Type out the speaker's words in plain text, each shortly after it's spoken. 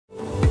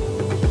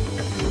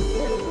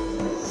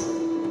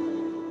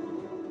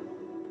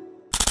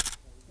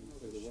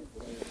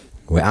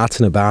We're out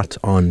and about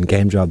on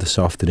Game Drive this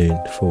afternoon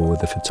for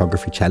the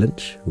photography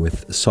challenge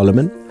with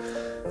Solomon.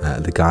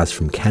 The guys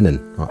from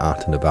Canon are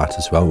out and about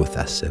as well with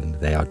us, and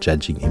they are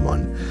judging him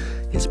on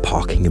his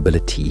parking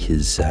ability,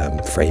 his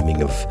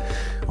framing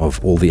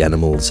of all the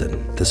animals.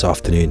 And this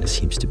afternoon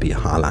seems to be a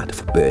highlight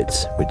for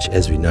birds, which,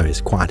 as we know,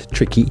 is quite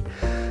tricky.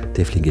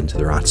 Definitely get into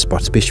the right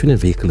spot, especially in a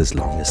vehicle as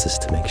long as this,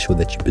 to make sure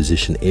that you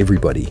position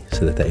everybody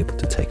so that they're able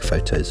to take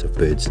photos of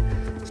birds.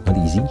 It's not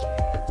easy,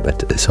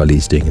 but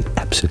Solly's doing an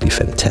absolutely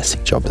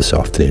fantastic job this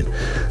afternoon.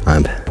 I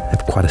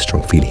have quite a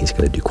strong feeling he's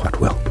going to do quite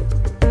well.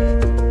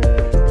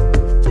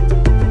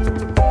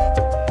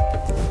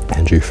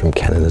 Andrew from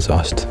Canon has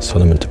asked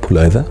Solomon to pull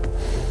over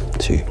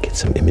to get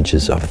some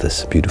images of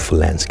this beautiful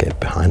landscape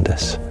behind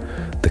us.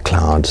 The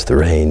clouds, the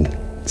rain,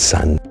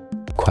 sun,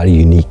 quite a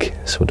unique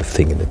sort of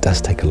thing, and it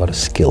does take a lot of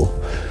skill,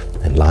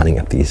 and lining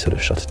up these sort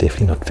of shots is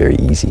definitely not very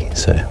easy.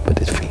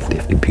 But it's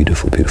definitely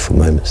beautiful, beautiful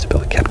moments to be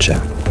able to capture.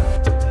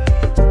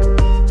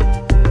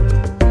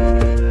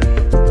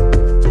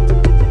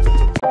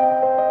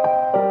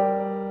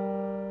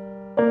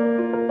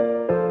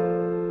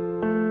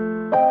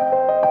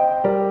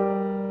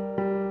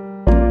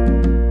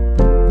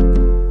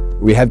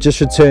 We have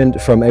just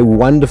returned from a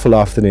wonderful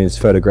afternoon's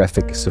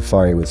photographic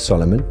safari with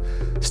Solomon,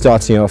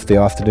 starting off the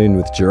afternoon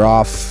with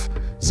giraffe,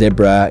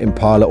 zebra,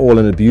 impala, all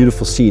in a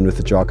beautiful scene with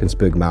the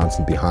Drakensberg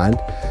Mountain behind.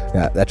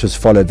 That was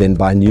followed then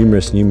by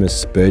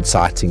numerous bird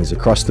sightings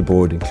across the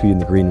board, including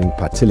the green-winged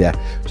partilia,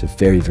 which is a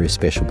very, very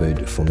special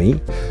bird for me.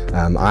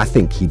 I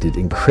think he did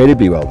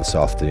incredibly well this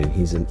afternoon.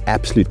 He's an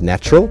absolute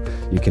natural.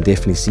 You can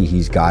definitely see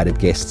he's guided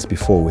guests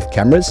before with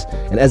cameras,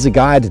 and as a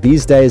guide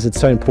these days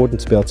it's so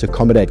important to be able to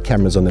accommodate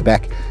cameras on the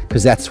back,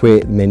 because that's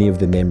where many of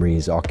the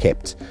memories are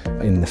kept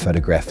in the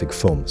photographic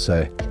film.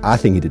 So I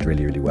think he did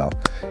really, really well,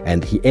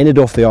 and he ended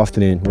off the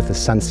afternoon with a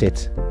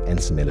sunset and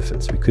some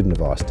elephants. We couldn't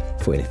have asked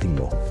for anything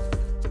more.